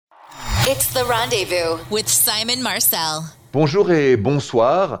It's the Rendezvous with Simon Marcel. Bonjour et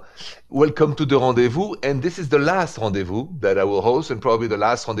bonsoir. Welcome to the Rendezvous, and this is the last rendezvous that I will host, and probably the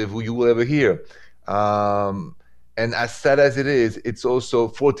last rendezvous you will ever hear. And as sad as it is, it's also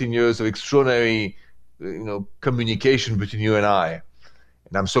 14 years of extraordinary, communication between you and I.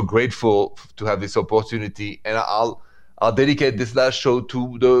 And I'm so grateful to have this opportunity. And I'll dedicate this last show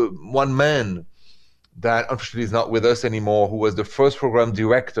to the one man that unfortunately is not with us anymore, who was the first program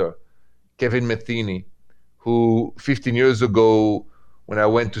director, Kevin Metheny, who 15 years ago, when I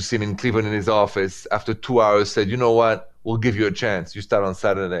went to see him in Cleveland in his office, after 2 hours said, you know what, we'll give you a chance. You start on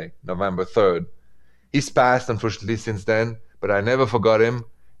Saturday, November 3rd. He's passed, unfortunately, since then, but I never forgot him,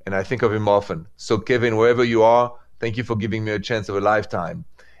 and I think of him often. So Kevin, wherever you are, thank you for giving me a chance of a lifetime.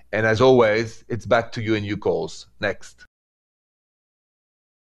 And as always, it's back to you and you calls. Next.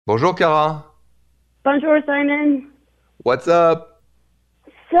 Bonjour, Cara. Bonjour, Simon. What's up?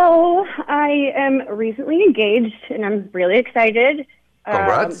 So I am recently engaged, and I'm really excited.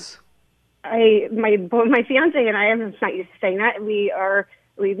 Congrats. My fiance and I, I'm not used to saying that,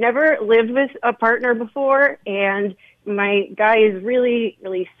 we've never lived with a partner before, and my guy is really,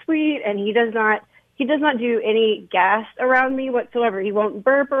 really sweet, and he does not do any gas around me whatsoever. He won't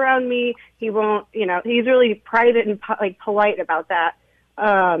burp around me. He won't, he's really private and polite about that.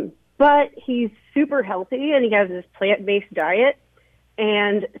 But he's super healthy, and he has this plant-based diet.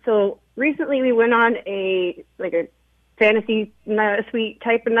 And so recently we went on a fantasy suite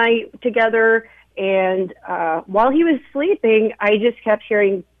type of night together. And while he was sleeping, I just kept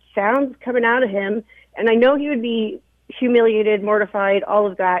hearing sounds coming out of him. And I know he would be humiliated, mortified, all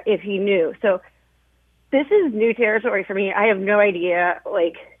of that if he knew. So this is new territory for me. I have no idea,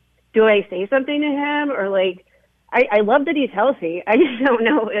 do I say something to him? Or I love that he's healthy. I just don't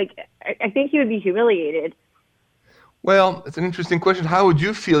know. I think he would be humiliated. Well, it's an interesting question. How would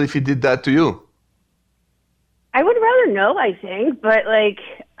you feel if he did that to you? I would rather know, I think, but I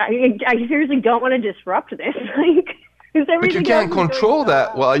seriously don't want to disrupt this. But you can't control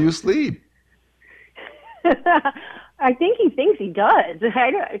that while you sleep. I think he thinks he does.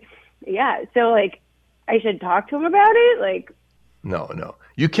 Yeah, so I should talk to him about it. No,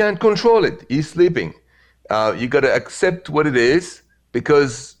 you can't control it. He's sleeping. You got to accept what it is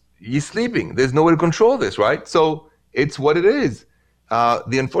because he's sleeping. There's no way to control this, right? So it's what it is.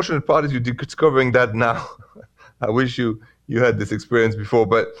 The unfortunate part is you're discovering that now. I wish you had this experience before.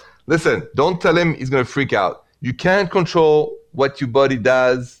 But listen, don't tell him he's going to freak out. You can't control what your body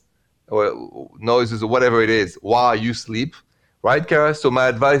does or noises or whatever it is while you sleep. Right, Cara? So my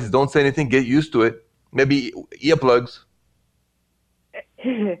advice is don't say anything. Get used to it. Maybe earplugs.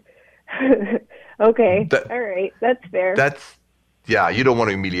 Okay. All right. That's fair. You don't want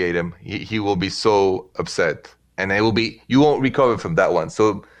to humiliate him. He will be so upset. And you won't recover from that one.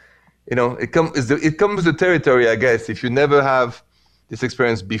 So, it comes with the territory, I guess. If you never have this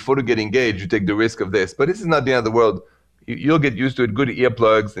experience before to get engaged, you take the risk of this. But this is not the end of the world. You'll get used to it. Good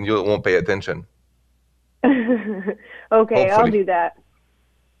earplugs, and you won't pay attention. Okay, hopefully. I'll do that.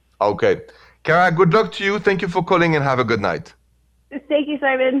 Okay. Cara, good luck to you. Thank you for calling, and have a good night. Thank you,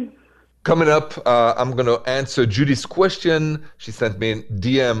 Simon. Coming up, I'm going to answer Judy's question. She sent me a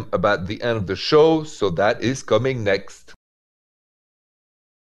DM about the end of the show, so that is coming next.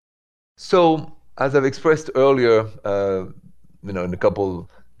 So, as I've expressed earlier, in a couple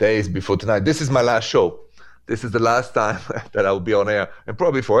days before tonight, this is my last show. This is the last time that I will be on air, and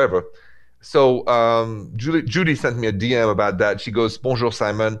probably forever. So, Judy sent me a DM about that. She goes, "Bonjour,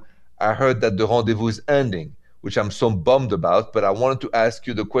 Simon. I heard that the rendezvous is ending, which I'm so bummed about, but I wanted to ask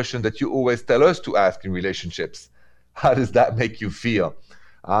you the question that you always tell us to ask in relationships. How does that make you feel?"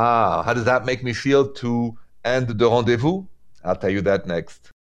 How does that make me feel to end the rendezvous? I'll tell you that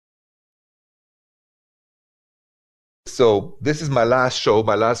next. So this is my last show,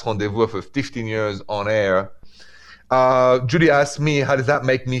 my last rendezvous for 15 years on air. Judy asked me, how does that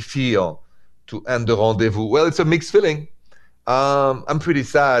make me feel to end the rendezvous? Well, it's a mixed feeling. I'm pretty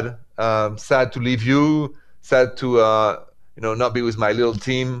sad. Sad to leave you. Sad to not be with my little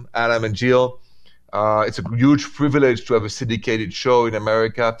team, Adam and Jill. It's a huge privilege to have a syndicated show in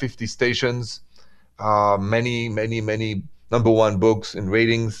America, 50 stations, many number one books and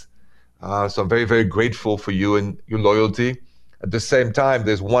ratings. So I'm very, very grateful for you and your loyalty. At the same time,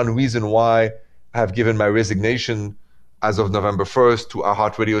 there's one reason why I have given my resignation as of November 1st to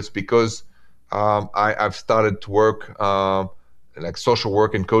iHeartRadio. It's because I've started to work social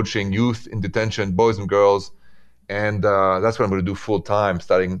work and coaching youth in detention, boys and girls. And that's what I'm going to do full time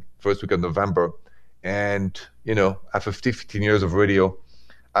starting first week of November. And, after 15 years of radio,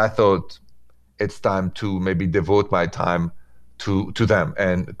 I thought it's time to maybe devote my time to them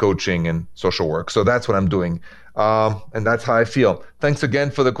and coaching and social work. So that's what I'm doing. And that's how I feel. Thanks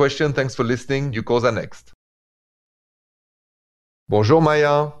again for the question. Thanks for listening. You calls are next. Bonjour,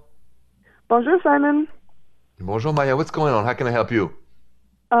 Maya. Bonjour, Simon. Bonjour, Maya. What's going on? How can I help you?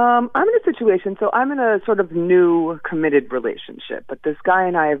 I'm in a situation, so I'm in a sort of new committed relationship, but this guy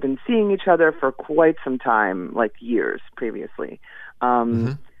and I have been seeing each other for quite some time, like years previously.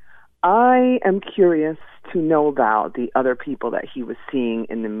 I am curious to know about the other people that he was seeing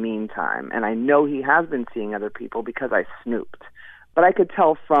in the meantime, and I know he has been seeing other people because I snooped. But I could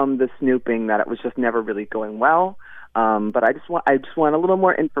tell from the snooping that it was just never really going well. But I just want a little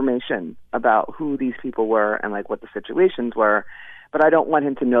more information about who these people were and like what the situations were. But I don't want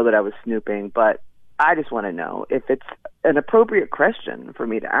him to know that I was snooping. But I just want to know if it's an appropriate question for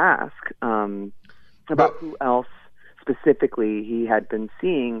me to ask about who else specifically he had been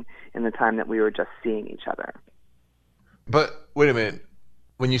seeing in the time that we were just seeing each other. But wait a minute.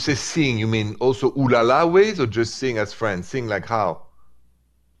 When you say seeing, you mean also ooh la la ways or just seeing as friends? Seeing like how?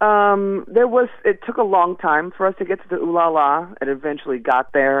 It took a long time for us to get to the ooh la la. It eventually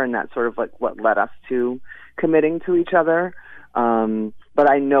got there, and that's sort of like what led us to committing to each other. But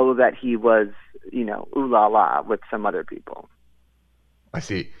I know that he was, ooh la la with some other people. I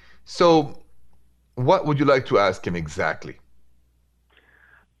see. So what would you like to ask him exactly?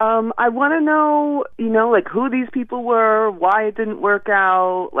 I want to know, like who these people were, why it didn't work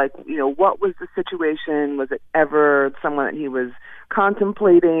out, like, what was the situation? Was it ever someone that he was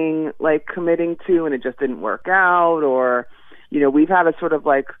contemplating, like committing to and it just didn't work out? Or, we've had a sort of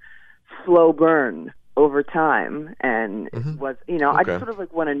like slow burn over time and was, okay. I just sort of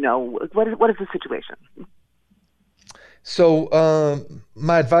like want to know what is the situation? So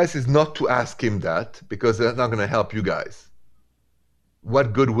my advice is not to ask him that because that's not going to help you guys.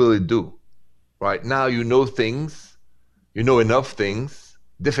 What good will it do? Right now, things, enough things,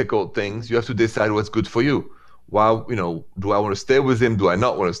 difficult things. You have to decide what's good for you. Well, do I want to stay with him? Do I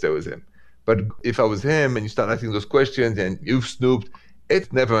not want to stay with him? But if I was him and you start asking those questions and you've snooped,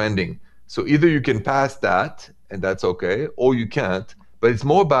 it's never ending. So either you can pass that and that's okay, or you can't. But it's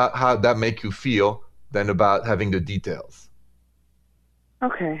more about how that make you feel than about having the details.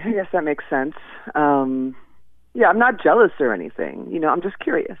 Okay, I guess that makes sense. Yeah, I'm not jealous or anything. I'm just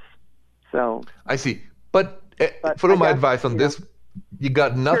curious. So I see. But follow my advice on this. You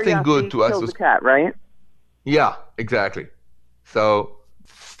got nothing good to ask. Kills the cat, right? Yeah, exactly. So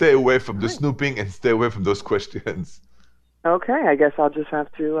stay away from the snooping and stay away from those questions. Okay, I guess I'll just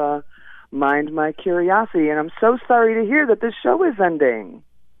have to mind my curiosity. And I'm so sorry to hear that this show is ending.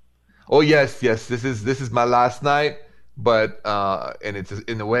 Oh yes. This is my last night. But and it's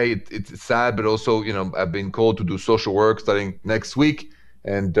in a way it's sad, but also I've been called to do social work starting next week,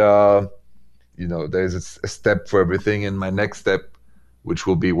 and there's a step for everything. And my next step, which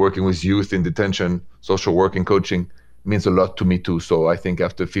will be working with youth in detention, social work and coaching, means a lot to me too. So I think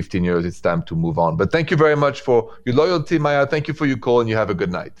after 15 years, it's time to move on. But thank you very much for your loyalty, Maya. Thank you for your call, and you have a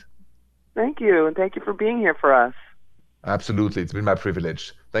good night. Thank you, and thank you for being here for us. Absolutely, it's been my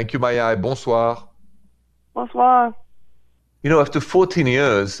privilege. Thank you, Maya. Bonsoir. Bonsoir. After 14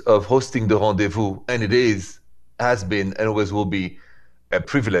 years of hosting the Rendezvous, and has been, and always will be a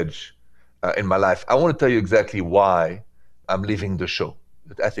privilege in my life, I want to tell you exactly why I'm leaving the show.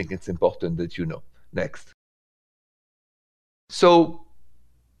 I think it's important that you know. Next. So,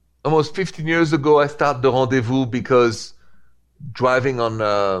 almost 15 years ago, I started the Rendezvous because driving on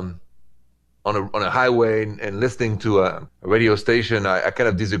a highway and listening to a radio station, I kind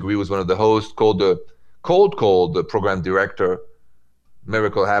of disagree with one of the hosts called the Cold Call, the program director.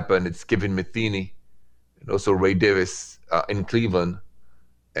 Miracle happened. It's Kevin Metheny and also Ray Davis in Cleveland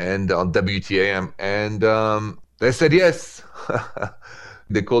and on WTAM. And they said yes.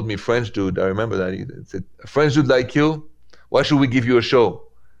 They called me French dude. I remember that. They said, a French dude like you, why should we give you a show?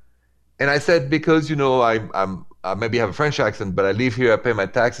 And I said, because, I maybe have a French accent, but I live here. I pay my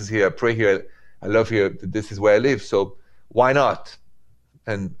taxes here. I pray here. I love here. This is where I live. So why not?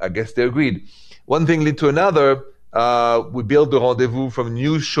 And I guess they agreed. One thing led to another. We built the Rendezvous from a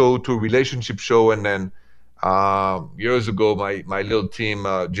news show to a relationship show. And then years ago, my little team,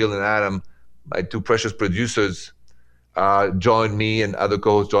 Jill and Adam, my two precious producers, joined me, and other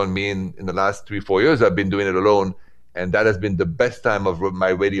co-hosts joined me. In the last 3-4 years, I've been doing it alone. And that has been the best time of my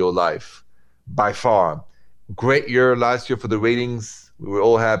radio life, by far. Great year last year for the ratings. We were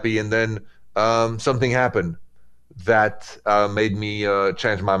all happy. And then something happened that made me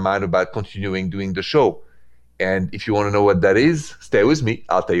change my mind about continuing doing the show. And if you want to know what that is, stay with me.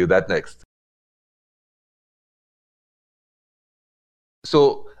 I'll tell you that next.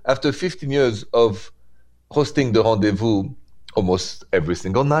 So after 15 years of hosting the Rendezvous, almost every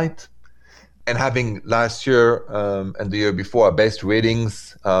single night. And having last year and the year before our best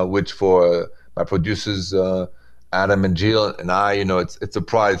ratings, which for my producers, Adam and Jill and I, it's a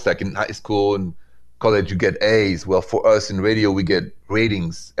prize. Like in high school and college, you get A's. Well, for us in radio, we get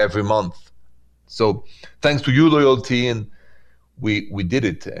ratings every month. So thanks to your loyalty, and we did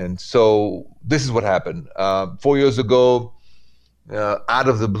it. And so this is what happened. 4 years ago, out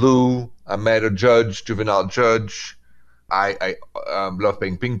of the blue, I met a juvenile judge. I love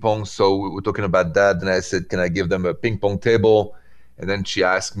playing ping pong, so we were talking about that. And I said, can I give them a ping pong table? And then she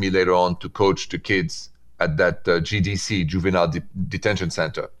asked me later on to coach the kids at that GDC, Juvenile Detention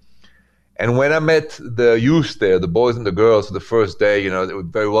Center. And when I met the youth there, the boys and the girls, the first day, they were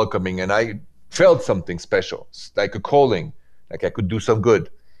very welcoming. And I felt something special, like a calling, like I could do some good.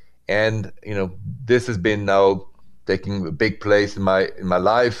 And, this has been now taking a big place in my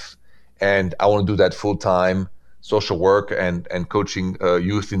life. And I want to do that full time, social work and coaching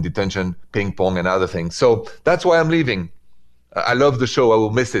youth in detention, ping pong and other things. So that's why I'm leaving. I love the show. I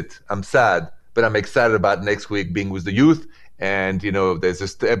will miss it. I'm sad, but I'm excited about next week being with the youth. And, there's a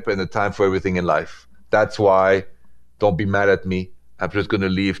step and a time for everything in life. That's why, don't be mad at me. I'm just going to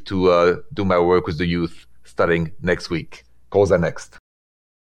leave to do my work with the youth starting next week. Calls are next.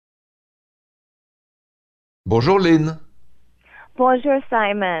 Bonjour, Lynn. Bonjour,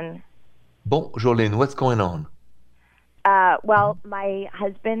 Simon. Bonjour, Lynn. What's going on? Well, my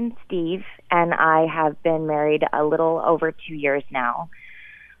husband, Steve, and I have been married a little over 2 years now.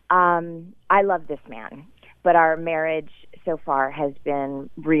 I love this man, but our marriage so far has been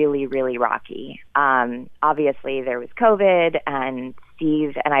really, really rocky. Obviously, there was COVID, and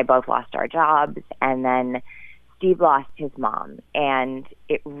Steve and I both lost our jobs, and then Steve lost his mom, and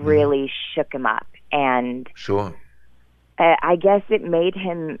it really shook him up. And sure, I guess it made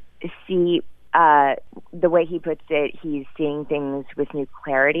him see, the way he puts it, he's seeing things with new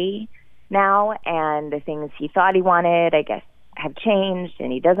clarity now, and the things he thought he wanted, I guess, have changed,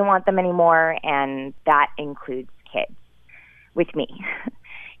 and he doesn't want them anymore, and that includes kids with me.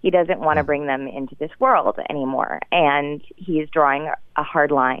 He doesn't want to bring them into this world anymore, and he's drawing a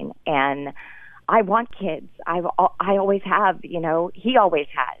hard line, and I want kids. I always have, he always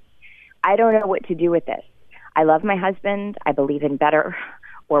has. I don't know what to do with this. I love my husband. I believe in better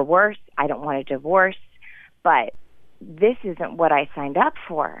or worse. I don't want a divorce, but this isn't what I signed up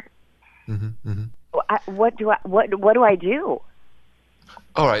for. What do I do?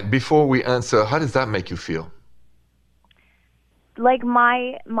 All right. Before we answer, how does that make you feel? Like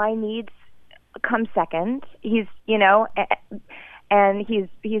my needs come second. He's, and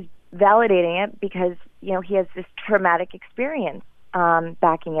he's validating it because, he has this traumatic experience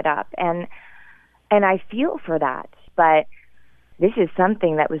backing it up. And I feel for that. But this is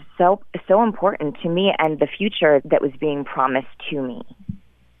something that was so important to me and the future that was being promised to me.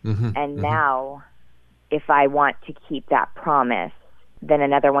 And now, if I want to keep that promise, then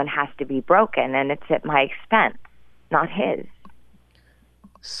another one has to be broken, and it's at my expense, not his.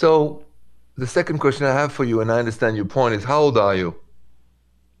 So the second question I have for you, and I understand your point, is how old are you?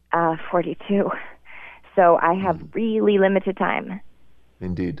 42. So I have really limited time.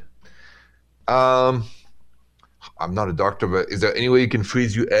 Indeed. I'm not a doctor, but is there any way you can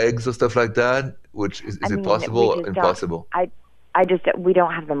freeze your eggs or stuff like that? Which is it possible or impossible? We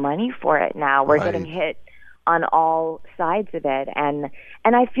don't have the money for it now. We're getting hit on all sides of it, and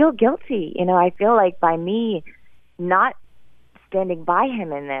I feel guilty. I feel like by me not standing by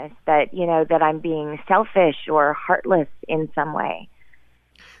him in this, that I'm being selfish or heartless in some way.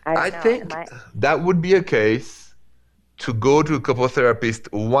 I think that would be a case to go to a couple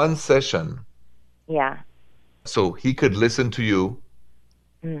therapist one session. Yeah. So he could listen to you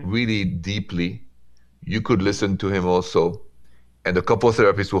really deeply. You could listen to him also. And a couple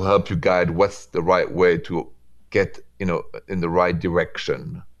therapists will help you guide what's the right way to get, in the right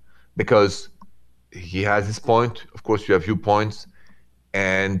direction. Because he has his point. Of course, you have your points.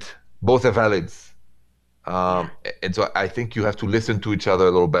 And both are valid. And so I think you have to listen to each other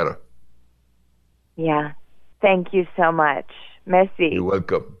a little better. Yeah. Thank you so much. Merci. You're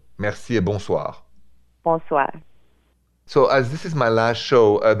welcome. Merci et bonsoir. Bonsoir. So as this is my last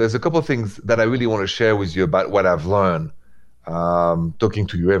show, there's a couple of things that I really want to share with you about what I've learned talking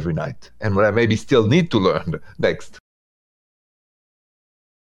to you every night and what I maybe still need to learn next.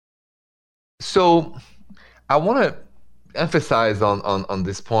 So I want to emphasize on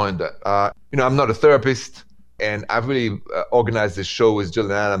this point that, I'm not a therapist, and I've really organized this show with Jill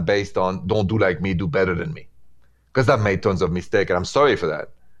and Adam based on don't do like me, do better than me. Because I've made tons of mistakes, and I'm sorry for that.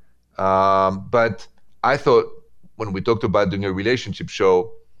 But I thought when we talked about doing a relationship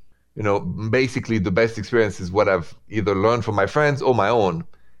show, basically the best experience is what I've either learned from my friends or my own.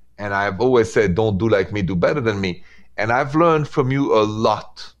 And I've always said, don't do like me, do better than me. And I've learned from you a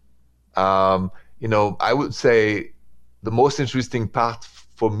lot. I would say the most interesting part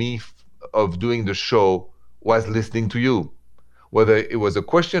for me of doing the show was listening to you, whether it was a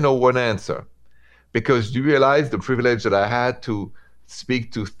question or one answer. Because you realize the privilege that I had to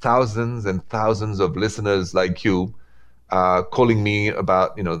speak to thousands and thousands of listeners like you, calling me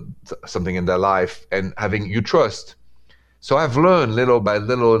about something in their life and having you trust. So I've learned little by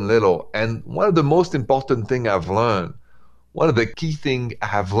little and little. And one of the most important thing I've learned, one of the key thing I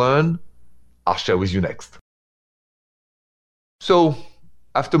have learned, I'll share with you next. So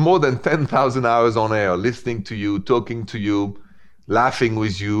after more than 10,000 hours on air, listening to you, talking to you, laughing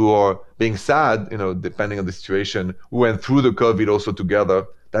with you, or being sad, depending on the situation, we went through the COVID also together.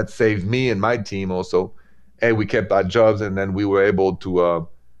 That saved me and my team also. And we kept our jobs, and then we were able to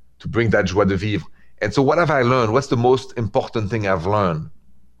bring that joie de vivre. And so what have I learned? What's the most important thing I've learned?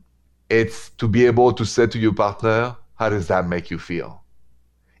 It's to be able to say to your partner, how does that make you feel?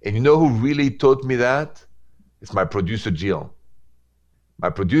 And you know who really taught me that? It's my producer, Jill.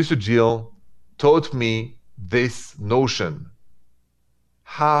 My producer, Jill, taught me this notion.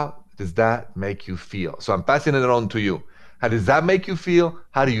 How does that make you feel? So I'm passing it on to you. How does that make you feel?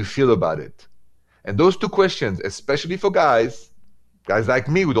 How do you feel about it? And those two questions, especially for guys like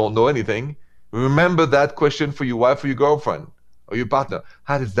me who don't know anything, remember that question for your wife or your girlfriend or your partner.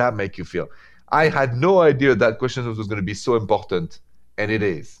 How does that make you feel? I had no idea that question was going to be so important, and it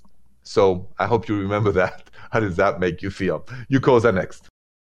is. So I hope you remember that. How does that make you feel? You calls are next.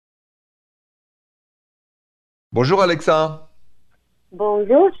 Bonjour, Alexa.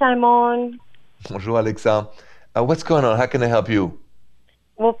 Bonjour, Simon. Bonjour, Alexa. What's going on? How can I help you?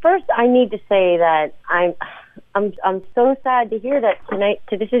 Well, first, I need to say that I'm so sad to hear that tonight.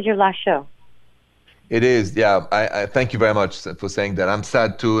 This is your last show. It is, yeah. I thank you very much for saying that. I'm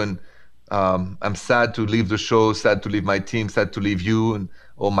sad too, and I'm sad to leave the show, sad to leave my team, sad to leave you and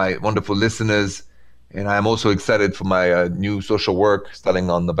all my wonderful listeners. And I'm also excited for my new social work starting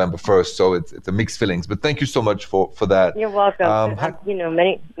on November 1st. So it's a mixed feelings. But thank you so much for that. You're welcome.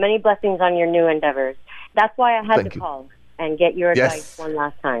 Many blessings on your new endeavors. That's why I had to call and get your advice one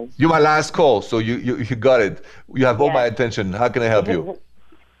last time. You're my last call, so you got it. You have all my attention. How can I help you?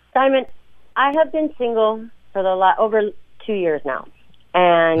 Simon, I have been single for over 2 years now.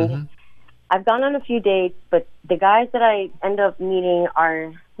 And I've gone on a few dates, but the guys that I end up meeting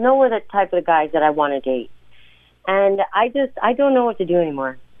are nowhere the type of the guys that I want to date. And I don't know what to do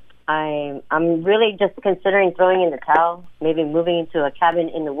anymore. I'm really just considering throwing in the towel, maybe moving into a cabin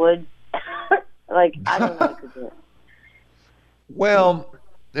in the woods. I don't know what to do. Well,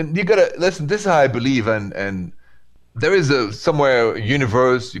 and you gotta listen. This is how I believe, and there is somewhere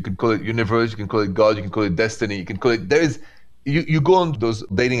universe. You can call it universe. You can call it God. You can call it destiny. You can call it. There is. You go on those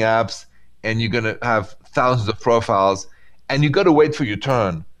dating apps, and you're gonna have thousands of profiles, and you gotta wait for your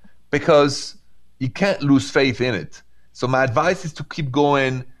turn, because you can't lose faith in it. So my advice is to keep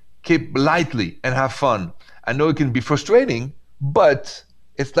going, keep lightly, and have fun. I know it can be frustrating, but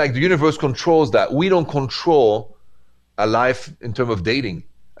it's like the universe controls that. We don't control a life in terms of dating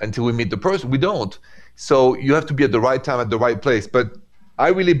until we meet the person. We don't. So you have to be at the right time, at the right place. But I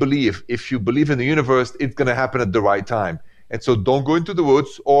really believe if you believe in the universe, it's going to happen at the right time. And so don't go into the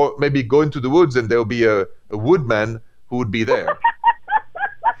woods, or maybe go into the woods and there'll be a woodman who would be there.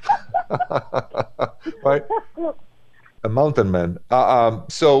 Right? A mountain man.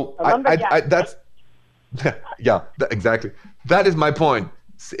 So that's, yeah, exactly. That is my point.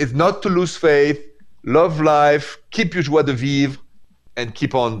 It's not to lose faith. Love life, keep your joie de vivre, and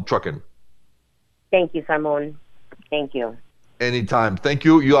keep on trucking. Thank you, Simon. Thank you. Anytime. Thank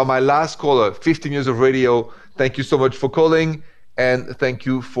you. You are my last caller. 15 years of radio. Thank you so much for calling, and thank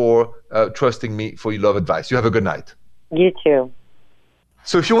you for trusting me for your love advice. You have a good night. You too.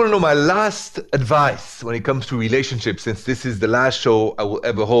 So if you want to know my last advice when it comes to relationships, since this is the last show I will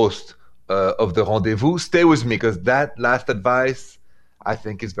ever host of the Rendezvous, stay with me, because that last advice I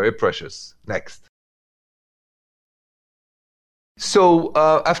think is very precious. Next. So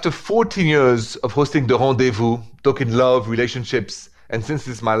after 14 years of hosting the Rendezvous, talking love, relationships, and since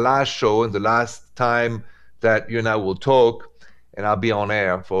it's my last show and the last time that you and I will talk, and I'll be on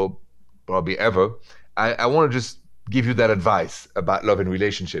air for probably ever, I want to just give you that advice about love and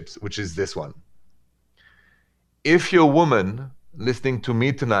relationships, which is this one. If you're a woman listening to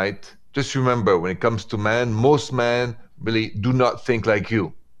me tonight, just remember, when it comes to men, most men really do not think like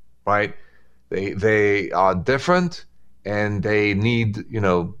you, right? They are different, and they need,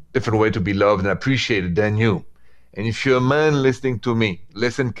 different way to be loved and appreciated than you. And if you're a man listening to me,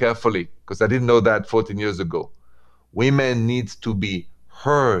 listen carefully, because I didn't know that 14 years ago. Women need to be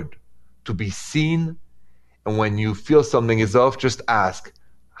heard, to be seen. And when you feel something is off, just ask,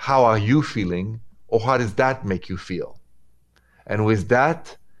 how are you feeling? Or how does that make you feel? And with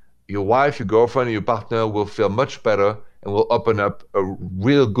that, your wife, your girlfriend, your partner will feel much better and will open up a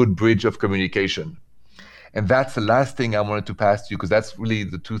real good bridge of communication. And that's the last thing I wanted to pass to you, because that's really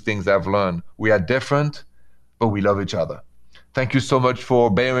the two things I've learned. We are different, but we love each other. Thank you so much for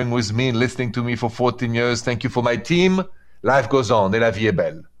bearing with me and listening to me for 14 years. Thank you for my team. Life goes on et la vie est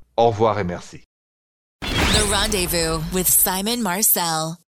belle. Au revoir et merci. The Rendezvous with Simon Marcel.